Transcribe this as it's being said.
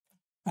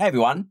Hey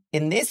everyone,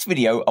 in this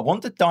video, I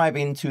want to dive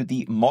into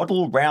the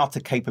model router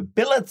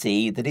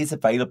capability that is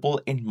available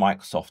in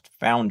Microsoft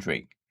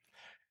Foundry.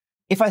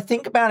 If I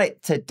think about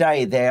it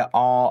today, there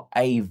are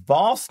a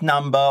vast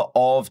number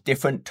of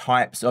different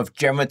types of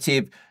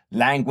generative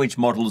language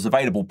models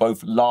available,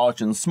 both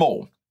large and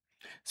small.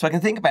 So I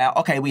can think about,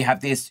 okay, we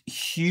have this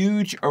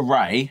huge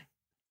array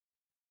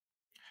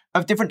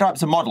of different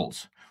types of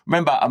models.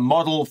 Remember, a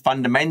model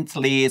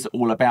fundamentally is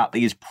all about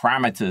these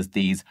parameters,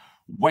 these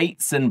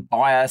weights and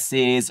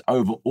biases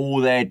over all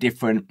their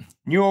different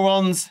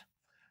neurons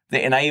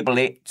that enable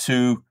it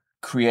to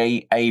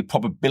create a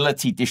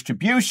probability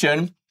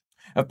distribution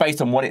of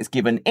based on what it's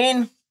given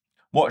in,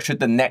 what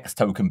should the next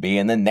token be,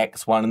 and the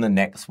next one, and the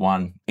next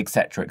one,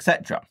 etc.,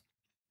 etc.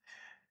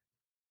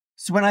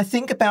 So when I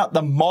think about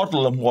the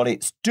model and what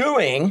it's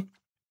doing,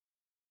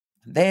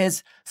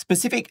 there's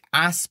specific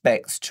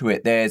aspects to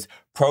it. There's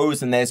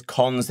pros and there's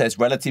cons, there's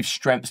relative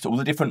strengths to all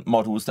the different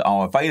models that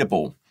are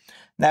available.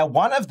 Now,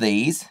 one of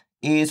these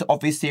is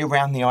obviously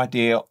around the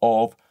idea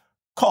of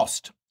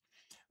cost.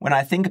 When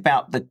I think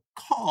about the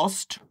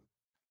cost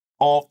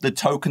of the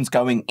tokens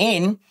going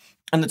in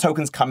and the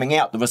tokens coming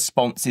out, the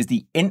response is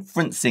the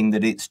inferencing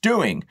that it's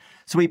doing.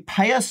 So we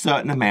pay a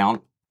certain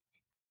amount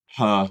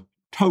per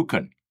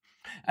token.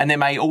 And there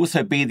may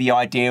also be the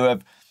idea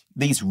of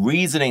these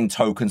reasoning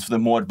tokens for the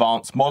more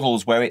advanced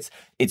models where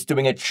it's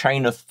doing a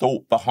chain of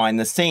thought behind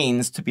the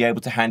scenes to be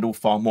able to handle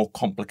far more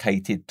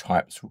complicated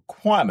types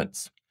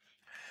requirements.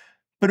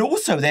 But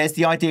also there's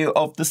the idea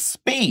of the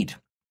speed.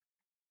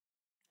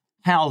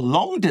 How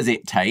long does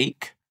it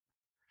take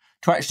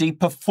to actually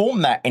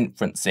perform that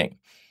inferencing?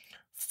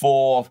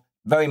 For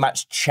very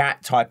much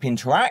chat type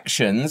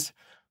interactions,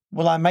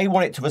 well, I may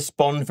want it to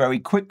respond very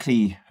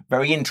quickly,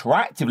 very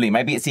interactively.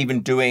 Maybe it's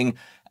even doing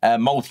a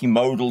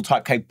multimodal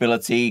type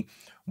capability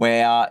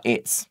where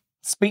its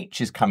speech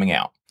is coming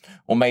out.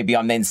 Or maybe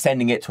I'm then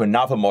sending it to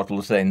another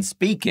model to then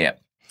speak it.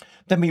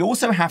 Then we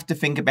also have to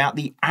think about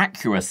the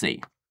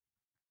accuracy.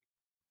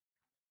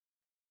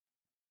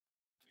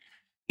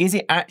 Is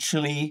it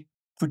actually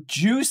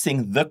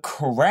producing the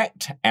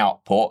correct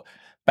output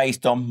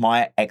based on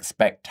my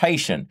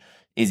expectation?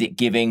 Is it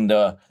giving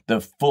the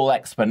full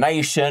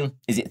explanation?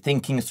 Is it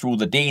thinking through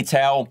the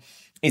detail?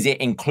 Is it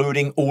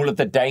including all of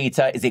the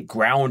data? Is it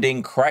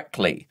grounding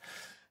correctly?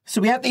 So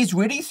we have these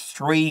really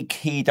three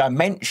key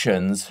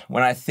dimensions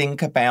when I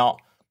think about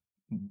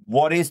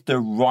what is the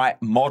right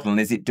model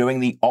and is it doing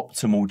the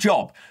optimal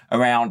job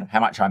around how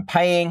much I'm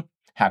paying,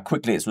 how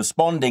quickly it's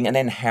responding, and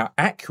then how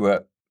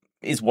accurate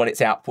is what it's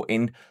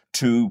outputting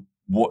to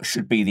what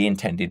should be the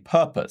intended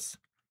purpose.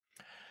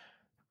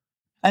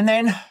 And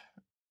then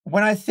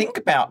when I think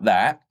about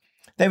that,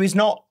 there is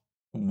not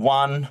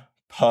one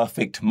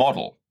perfect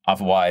model.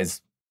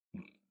 Otherwise,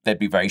 there'd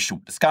be very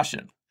short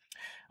discussion.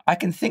 I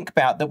can think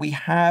about that we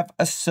have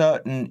a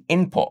certain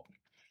input.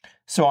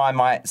 So I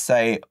might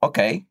say,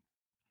 okay,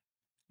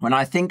 when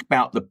I think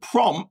about the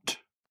prompt,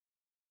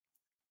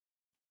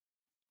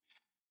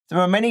 there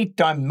are many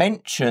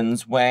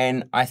dimensions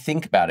when I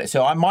think about it.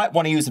 So I might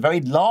want to use a very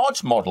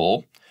large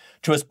model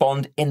to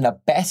respond in the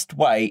best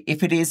way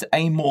if it is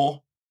a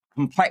more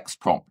complex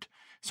prompt.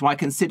 So I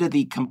consider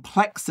the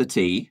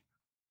complexity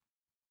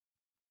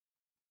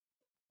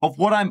of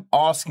what I'm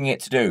asking it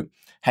to do.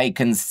 Hey,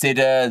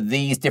 consider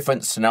these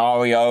different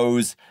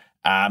scenarios.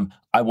 I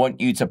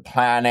want you to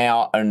plan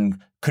out and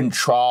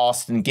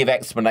contrast and give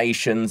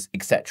explanations,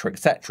 etc.,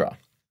 etc.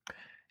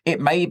 It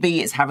may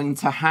be it's having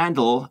to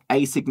handle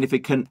a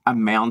significant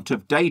amount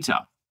of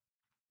data.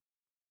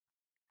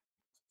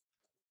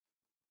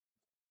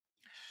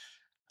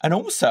 And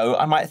also,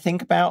 I might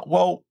think about,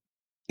 well,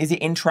 is it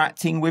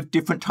interacting with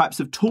different types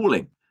of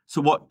tooling?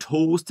 So what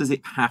tools does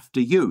it have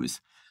to use?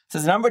 So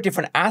there's a number of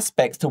different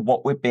aspects to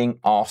what we're being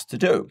asked to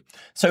do.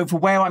 So for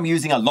where I'm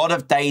using a lot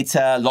of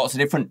data, lots of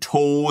different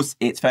tools,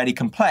 it's fairly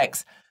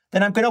complex,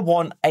 then I'm going to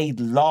want a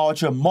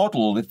larger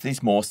model that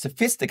is more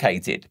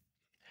sophisticated.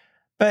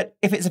 But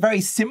if it's a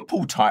very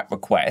simple type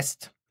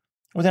request,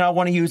 well, then I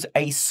want to use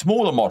a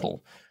smaller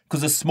model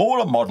because a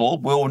smaller model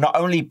will not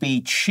only be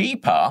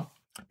cheaper,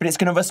 but it's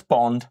going to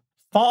respond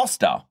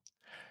faster,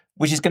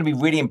 which is going to be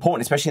really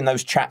important, especially in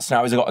those chat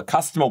scenarios. I've got a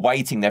customer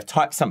waiting, they've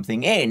typed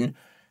something in.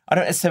 I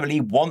don't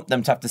necessarily want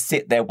them to have to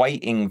sit there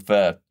waiting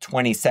for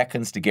 20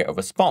 seconds to get a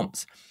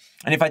response.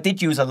 And if I did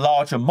use a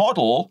larger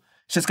model,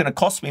 it's just going to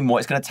cost me more,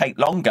 it's going to take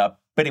longer,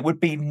 but it would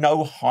be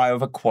no higher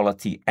of a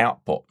quality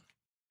output.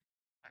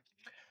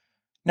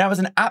 Now, as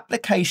an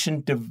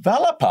application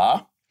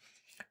developer,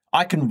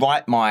 I can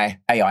write my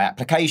AI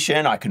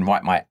application, I can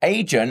write my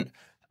agent,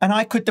 and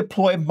I could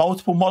deploy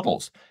multiple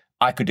models.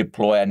 I could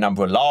deploy a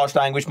number of large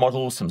language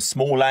models, some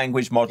small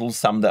language models,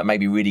 some that may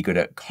be really good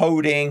at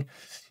coding.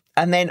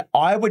 And then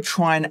I would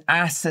try and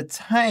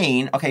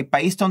ascertain, okay,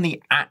 based on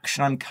the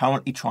action I'm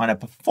currently trying to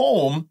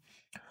perform,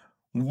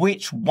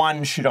 which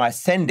one should I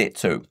send it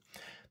to?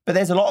 But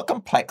there's a lot of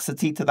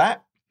complexity to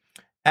that.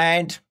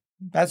 And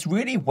that's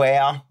really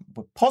where,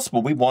 if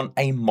possible, we want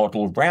a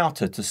model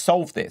router to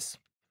solve this.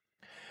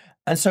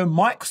 And so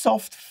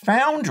Microsoft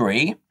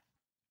Foundry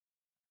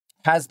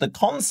has the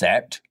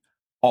concept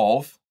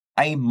of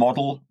a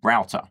model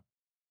router.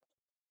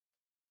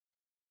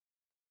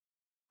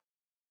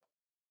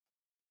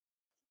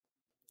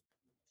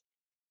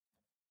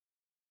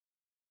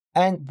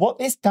 And what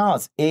this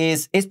does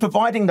is it's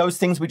providing those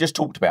things we just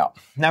talked about.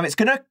 Now it's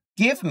going to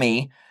give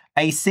me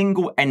a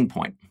single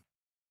endpoint.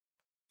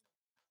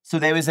 So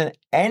there is an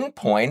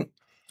endpoint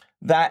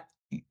that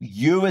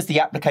you as the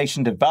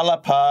application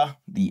developer,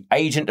 the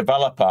agent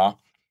developer,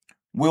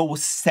 will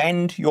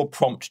send your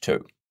prompt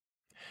to.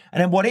 And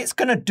then what it's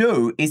going to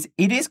do is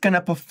it is going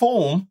to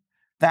perform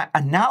that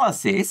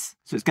analysis.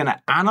 So it's going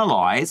to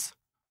analyze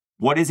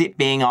what is it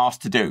being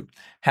asked to do?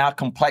 How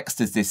complex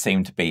does this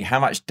seem to be?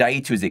 How much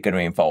data is it going to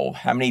involve?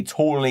 How many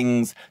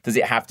toolings does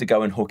it have to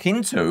go and hook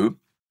into?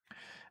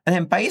 And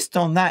then based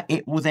on that,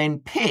 it will then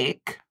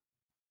pick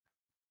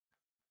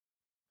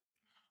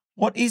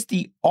what is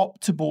the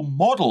optimal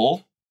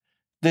model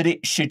that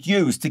it should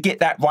use to get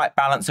that right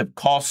balance of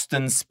cost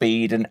and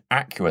speed and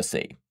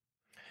accuracy.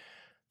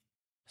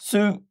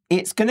 So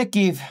it's going to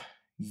give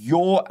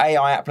your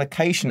AI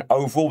application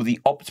overall the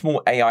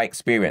optimal AI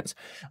experience.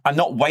 I'm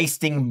not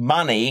wasting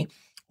money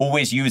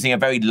always using a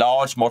very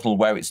large model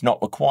where it's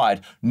not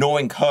required, nor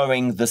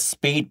incurring the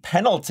speed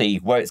penalty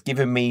where it's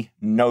given me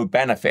no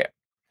benefit.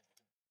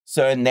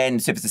 So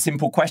if it's a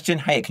simple question,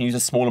 hey, it can use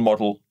a smaller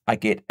model, I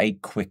get a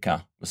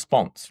quicker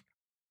response.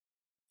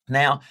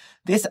 Now,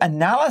 this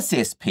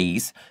analysis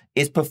piece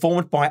is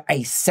performed by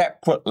a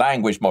separate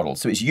language model.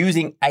 So it's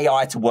using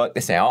AI to work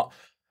this out,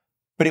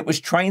 but it was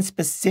trained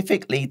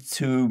specifically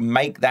to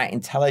make that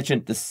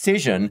intelligent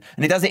decision,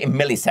 and it does it in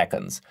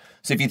milliseconds.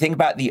 So if you think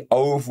about the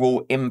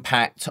overall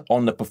impact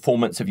on the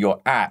performance of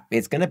your app,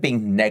 it's going to be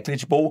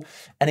negligible.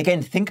 And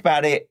again, think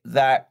about it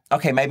that,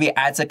 okay, maybe it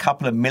adds a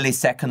couple of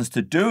milliseconds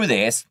to do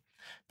this,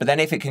 but then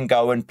if it can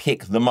go and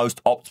pick the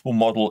most optimal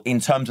model in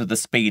terms of the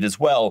speed as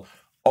well,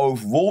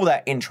 overall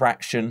that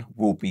interaction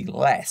will be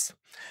less.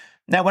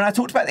 Now, when I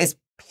talked about this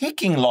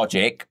picking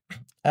logic,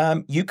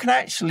 you can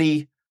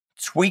actually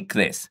tweak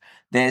this.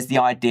 There's the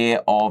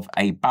idea of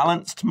a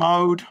balanced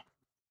mode,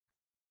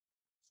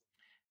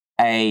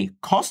 a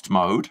cost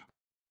mode,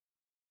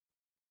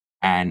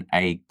 and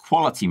a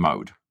quality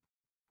mode.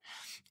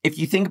 If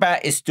you think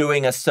about it's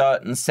doing a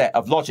certain set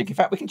of logic, in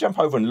fact, we can jump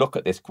over and look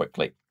at this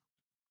quickly.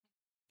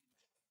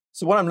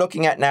 So what I'm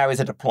looking at now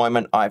is a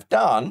deployment I've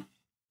done,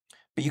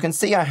 but you can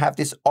see I have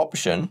this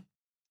option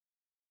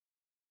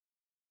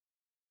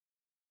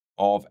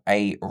of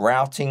a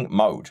routing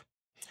mode.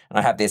 And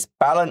I have this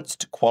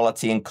balanced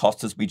quality and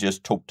cost as we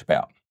just talked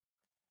about.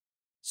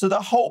 So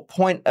the whole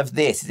point of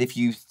this is, if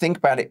you think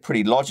about it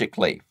pretty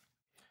logically,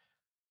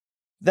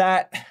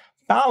 that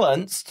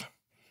balanced,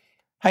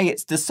 hey,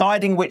 it's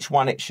deciding which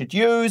one it should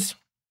use.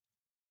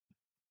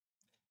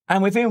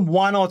 And within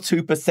 1 or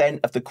 2%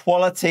 of the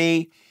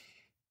quality,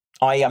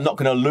 i.e. I'm not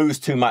going to lose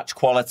too much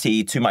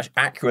quality, too much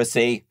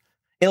accuracy,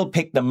 it'll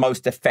pick the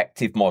most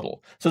effective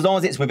model. So as long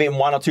as it's within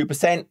 1 or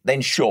 2%,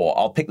 then sure,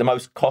 I'll pick the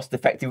most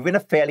cost-effective within a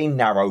fairly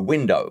narrow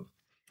window.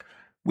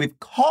 With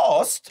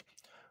cost,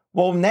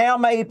 well, now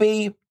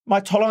maybe my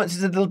tolerance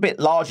is a little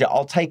bit larger.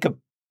 I'll take a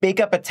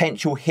bigger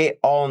potential hit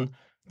on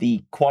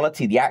the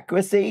quality, the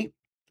accuracy,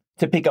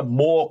 to pick a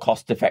more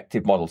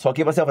cost-effective model. So I'll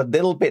give myself a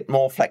little bit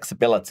more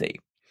flexibility.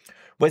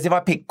 Whereas if I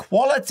pick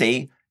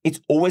quality,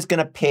 it's always going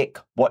to pick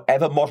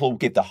whatever model will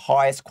give the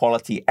highest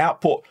quality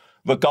output,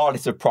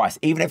 regardless of price.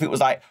 Even if it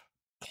was like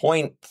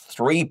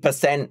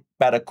 0.3%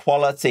 better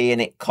quality and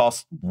it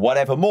costs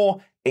whatever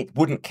more, it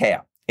wouldn't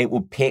care. It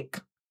would pick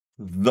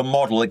the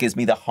model that gives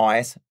me the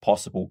highest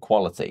possible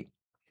quality.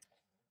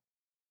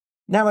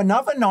 Now,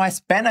 another nice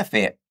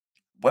benefit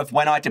of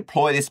when I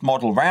deploy this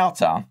model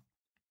router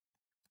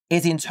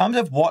is in terms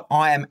of what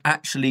I am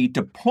actually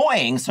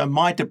deploying. So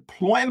my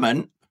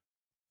deployment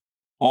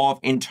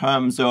in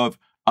terms of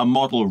a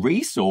model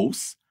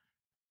resource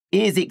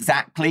is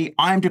exactly,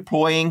 I'm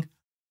deploying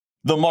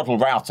the model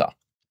router.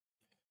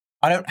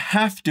 I don't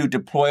have to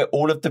deploy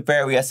all of the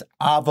various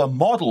other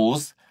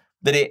models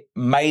that it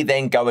may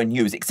then go and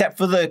use, except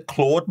for the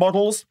Claude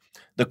models.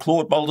 The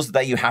Claude models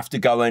that you have to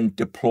go and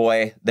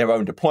deploy their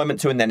own deployment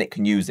to, and then it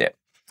can use it.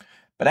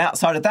 But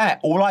outside of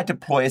that, all I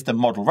deploy is the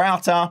model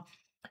router,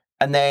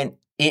 and then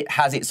it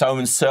has its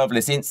own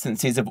serverless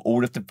instances of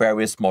all of the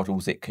various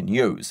models it can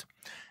use.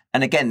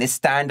 And again, this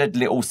standard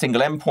little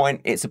single endpoint,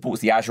 it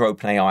supports the Azure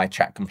OpenAI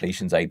chat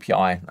completions API.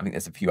 I think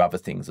there's a few other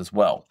things as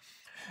well.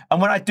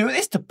 And when I do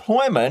this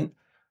deployment,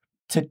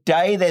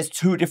 today there's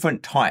 2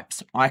 different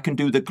types. I can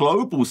do the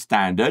global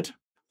standard,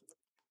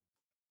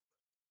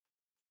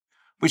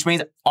 which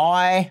means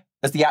I,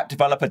 as the app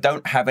developer,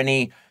 don't have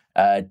any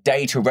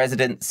data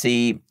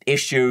residency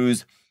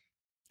issues.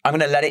 I'm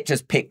going to let it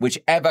just pick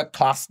whichever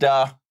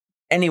cluster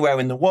anywhere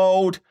in the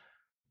world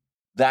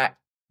that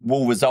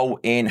will result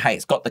in, hey,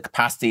 it's got the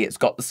capacity, it's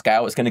got the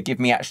scale, it's going to give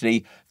me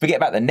actually, forget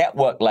about the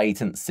network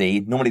latency.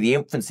 Normally the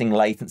inferencing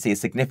latency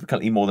is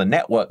significantly more than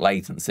network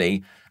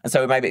latency. And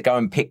so maybe go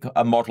and pick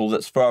a model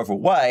that's further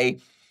away,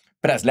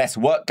 but has less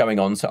work going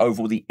on. So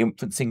overall the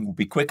inferencing will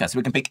be quicker. So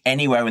we can pick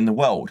anywhere in the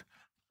world.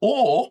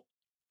 Or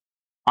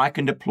I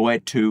can deploy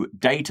it to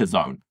data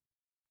zone.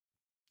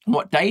 And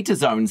what data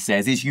zone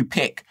says is you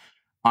pick.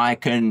 I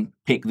can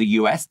pick the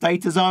US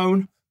data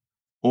zone,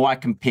 or I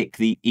can pick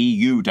the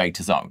EU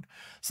data zone.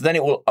 So then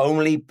it will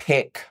only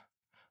pick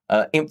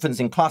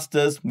inferencing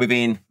clusters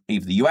within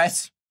either the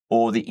US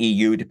or the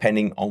EU,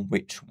 depending on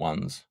which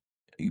ones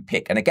you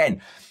pick. And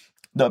again,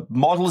 the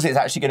models it's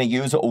actually going to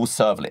use are all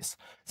serverless.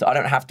 So I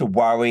don't have to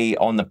worry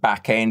on the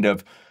back end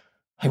of,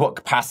 hey, what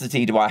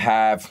capacity do I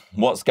have?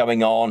 What's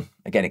going on?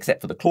 Again,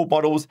 except for the Claude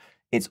models,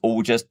 it's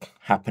all just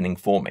happening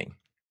for me.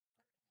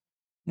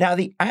 Now,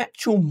 the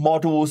actual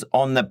models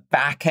on the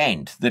back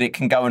end that it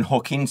can go and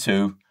hook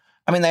into,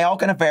 I mean, they are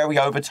going to vary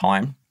over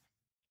time.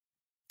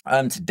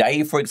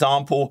 Today, for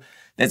example,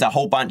 there's a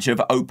whole bunch of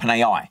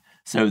OpenAI.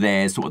 So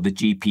there's sort of the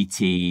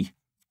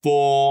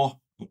GPT-4,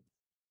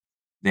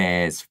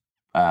 there's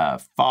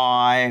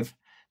 5,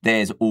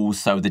 there's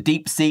also the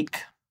DeepSeek,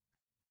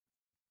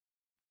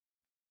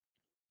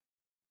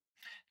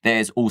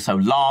 there's also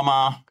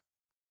Llama,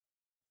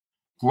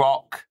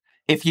 Grok,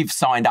 if you've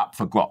signed up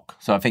for Grok.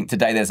 So I think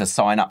today there's a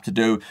sign up to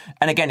do.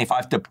 And again, if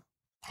I've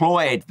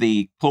deployed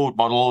the Claude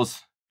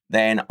models,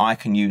 then I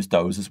can use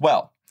those as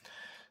well.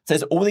 So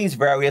there's all these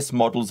various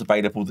models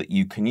available that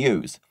you can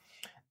use.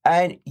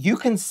 And you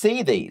can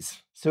see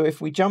these. So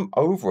if we jump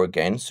over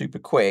again, super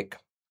quick,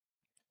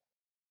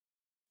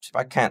 if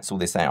I cancel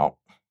this out,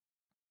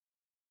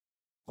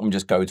 and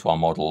just go to our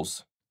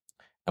models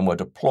and we'll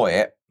deploy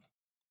it.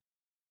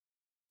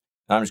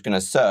 And I'm just going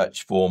to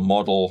search for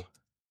model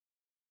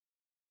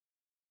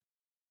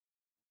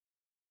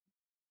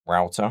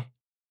router.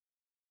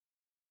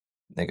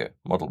 There you go,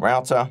 model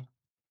router.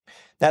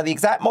 Now, the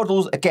exact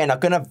models, again, are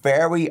going to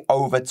vary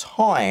over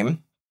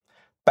time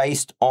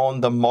based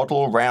on the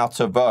model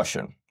router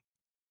version.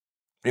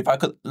 But if I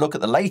could look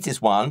at the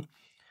latest one,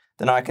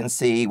 then I can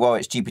see, well,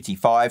 it's GPT-5,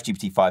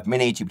 GPT-5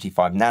 Mini,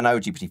 GPT-5 Nano,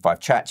 GPT-5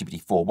 Chat,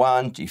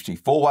 GPT-4.1,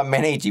 GPT-4.1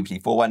 Mini,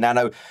 GPT-4.1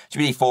 Nano,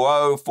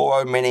 GPT-4.0,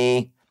 4.0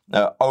 Mini,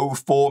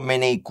 0.4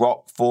 Mini,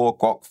 Grok 4,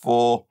 Grok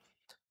 4,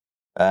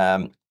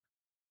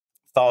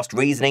 Fast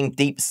Reasoning,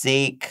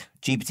 DeepSeek,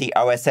 GPT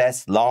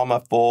OSS,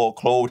 Llama 4,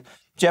 Claude.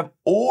 So you have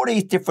all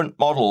these different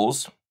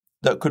models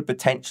that could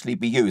potentially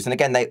be used. And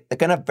again, they're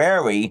going to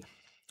vary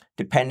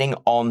depending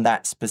on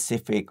that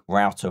specific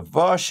router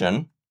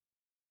version.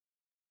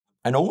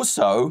 And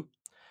also,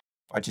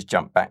 if I just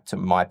jump back to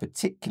my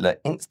particular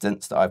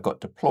instance that I've got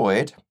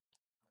deployed,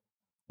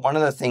 one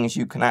of the things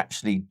you can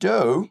actually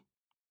do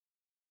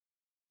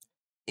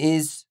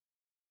is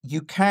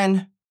you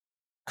can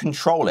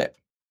control it.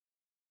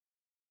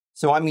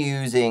 So I'm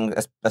using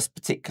a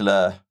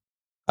particular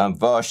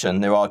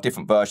version. There are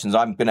different versions.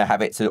 I'm going to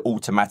have it to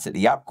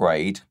automatically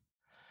upgrade.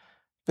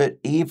 But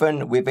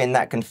even within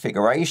that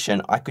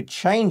configuration, I could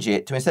change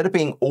it to, instead of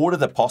being all of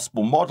the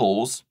possible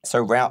models, so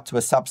route to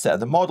a subset of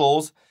the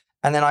models,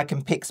 and then I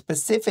can pick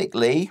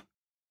specifically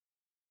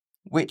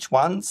which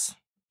ones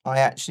I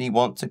actually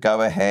want to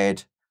go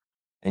ahead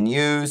and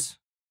use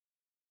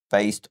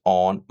based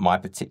on my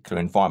particular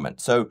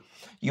environment. So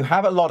you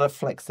have a lot of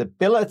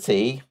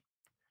flexibility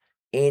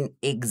in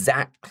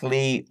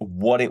exactly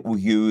what it will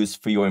use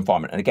for your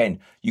environment. And again,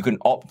 you can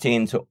opt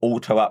in to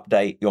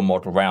auto-update your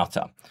model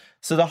router.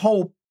 So the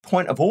whole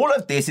point of all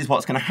of this is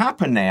what's going to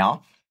happen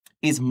now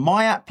is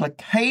my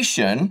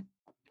application,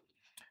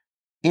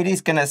 it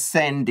is going to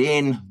send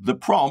in the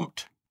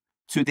prompt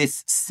to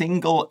this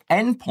single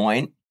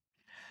endpoint.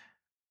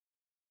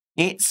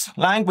 Its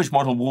language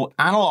model will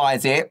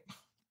analyze it,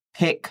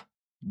 pick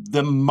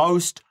the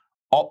most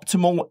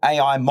optimal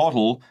AI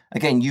model.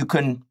 Again, you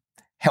can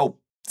help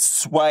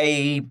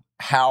sway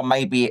how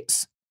maybe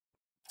it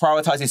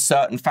prioritizes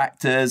certain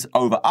factors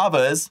over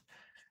others.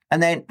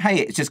 And then, hey,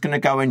 it's just going to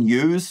go and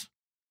use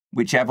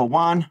whichever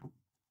one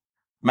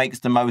makes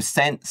the most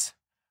sense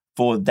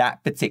for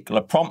that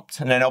particular prompt.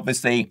 And then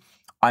obviously,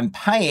 I'm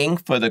paying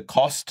for the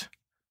cost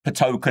per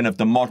token of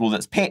the model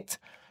that's picked.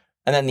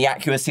 And then the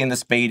accuracy and the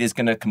speed is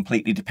going to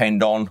completely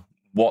depend on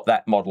what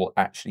that model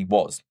actually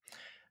was.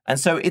 And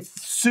so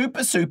it's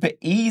super, super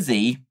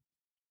easy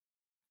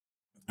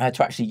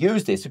to actually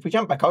use this. If we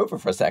jump back over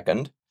for a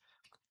second.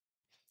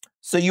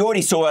 So you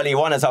already saw earlier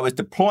on as I was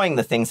deploying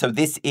the thing. So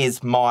this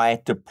is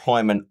my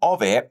deployment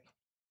of it.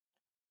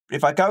 But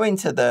if I go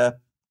into the,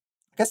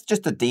 I guess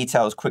just the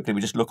details quickly,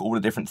 we just look at all the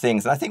different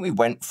things. And I think we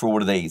went through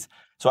all of these.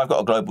 So I've got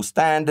a global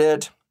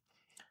standard.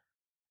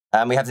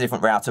 And we have the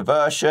different router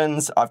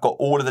versions. I've got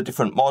all of the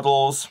different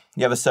models.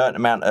 You have a certain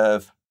amount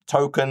of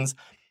tokens.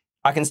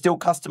 I can still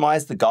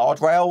customize the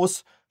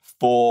guardrails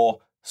for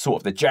sort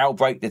of the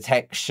jailbreak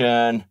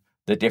detection,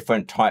 the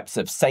different types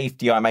of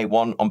safety I may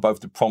want on both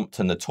the prompt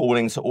and the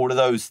tooling. So all of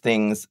those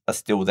things are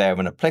still there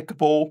and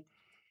applicable.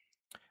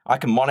 I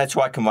can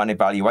monitor, I can run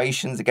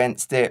evaluations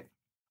against it.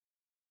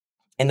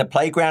 In the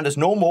playground as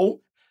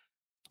normal,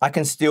 I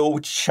can still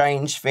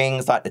change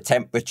things like the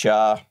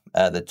temperature,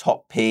 the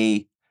top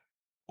P,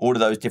 all of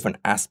those different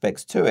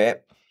aspects to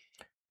it.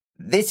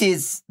 This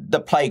is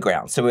the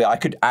playground. So I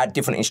could add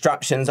different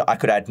instructions. I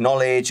could add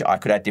knowledge. I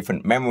could add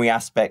different memory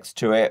aspects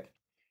to it.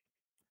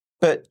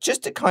 But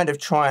just to kind of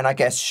try and, I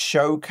guess,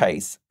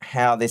 showcase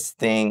how this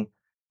thing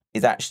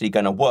is actually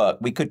going to work,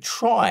 we could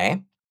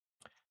try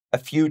a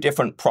few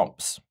different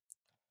prompts.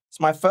 So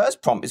my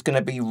first prompt is going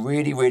to be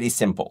really, really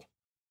simple.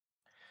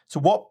 So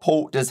what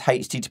port does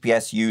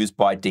HTTPS use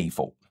by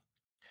default?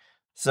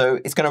 So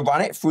it's going to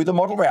run it through the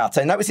model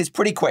router. Notice it's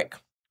pretty quick.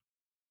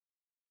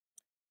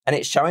 And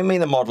it's showing me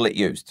the model it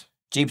used.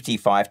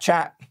 GPT-5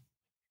 chat,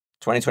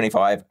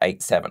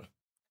 2025-87.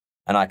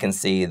 And I can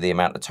see the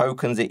amount of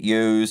tokens it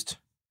used.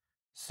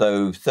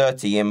 So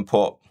 30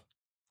 input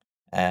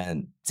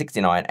and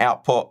 69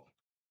 output.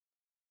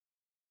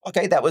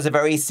 Okay, that was a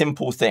very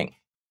simple thing.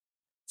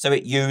 So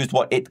it used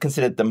what it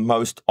considered the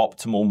most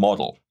optimal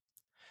model.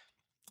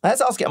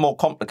 Let's ask it a more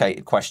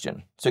complicated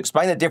question. So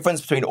explain the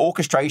difference between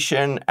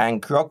orchestration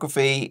and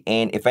choreography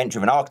in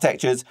event-driven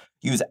architectures.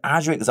 Use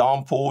Azure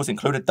examples,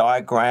 include a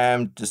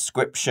diagram,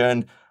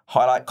 description,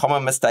 highlight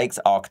common mistakes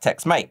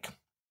architects make.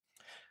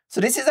 So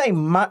this is a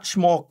much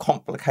more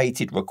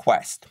complicated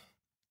request.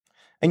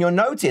 And you'll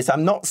notice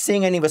I'm not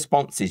seeing any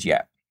responses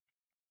yet.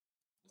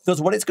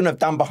 Because what it's going to have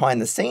done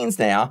behind the scenes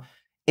now,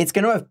 it's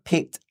going to have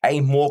picked a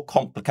more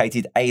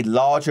complicated, a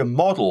larger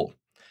model.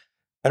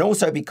 And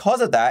also because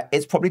of that,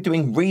 it's probably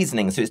doing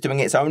reasoning. So it's doing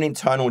its own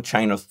internal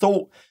chain of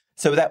thought.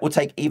 So that will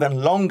take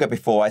even longer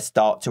before I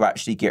start to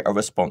actually get a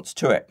response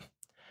to it.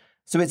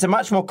 So it's a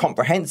much more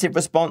comprehensive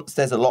response.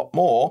 There's a lot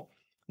more.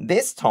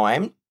 This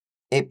time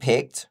it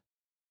picked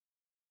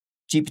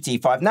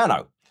GPT-5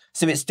 Nano.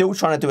 So it's still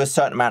trying to do a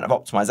certain amount of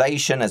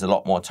optimization. There's a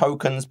lot more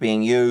tokens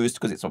being used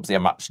because it's obviously a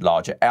much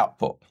larger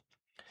output.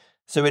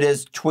 So it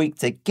has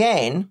tweaked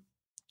again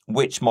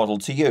which model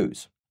to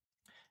use.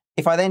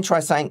 If I then try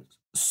saying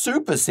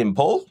super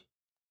simple,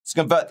 let's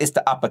convert this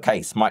to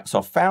uppercase,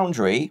 Microsoft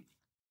Foundry.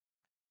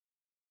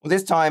 Well,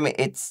 this time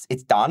it's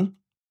done.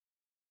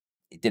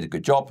 It did a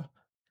good job.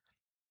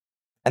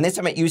 And this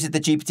time it uses the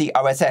GPT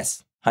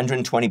OSS,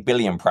 120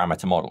 billion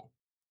parameter model.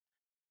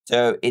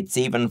 So it's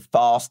even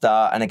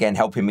faster and again,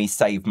 helping me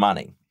save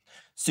money.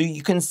 So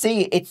you can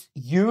see it's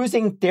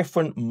using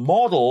different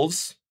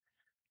models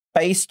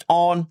based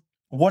on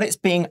what it's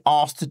being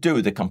asked to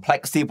do, the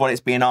complexity of what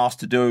it's being asked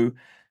to do.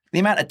 The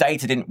amount of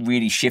data didn't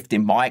really shift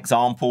in my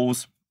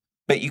examples,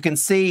 but you can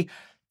see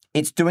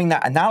it's doing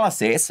that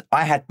analysis.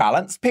 I had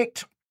balance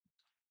picked.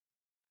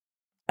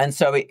 And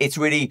so it's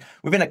really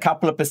within a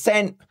couple of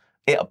percent,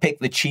 it'll pick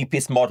the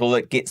cheapest model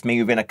that gets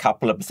me within a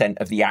couple of percent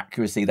of the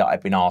accuracy that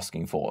I've been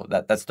asking for.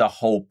 That's the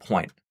whole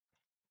point.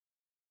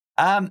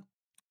 And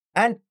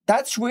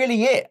that's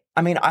really it.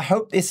 I mean, I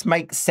hope this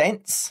makes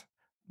sense.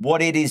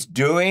 What it is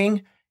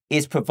doing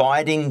is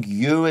providing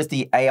you as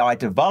the AI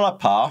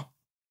developer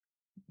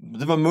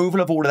the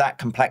removal of all of that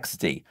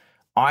complexity.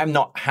 I'm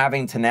not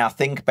having to now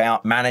think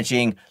about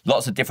managing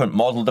lots of different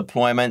model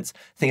deployments,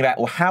 think about,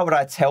 well, how would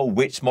I tell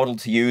which model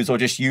to use, or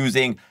just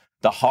using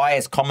the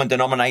highest common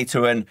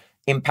denominator and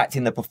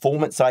impacting the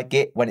performance I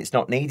get when it's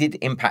not needed,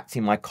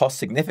 impacting my cost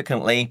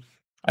significantly.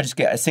 I just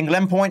get a single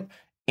endpoint.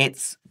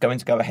 It's going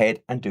to go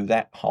ahead and do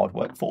that hard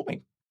work for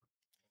me.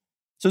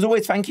 So as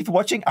always, thank you for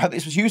watching. I hope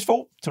this was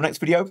useful. Till next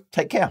video,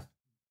 take care.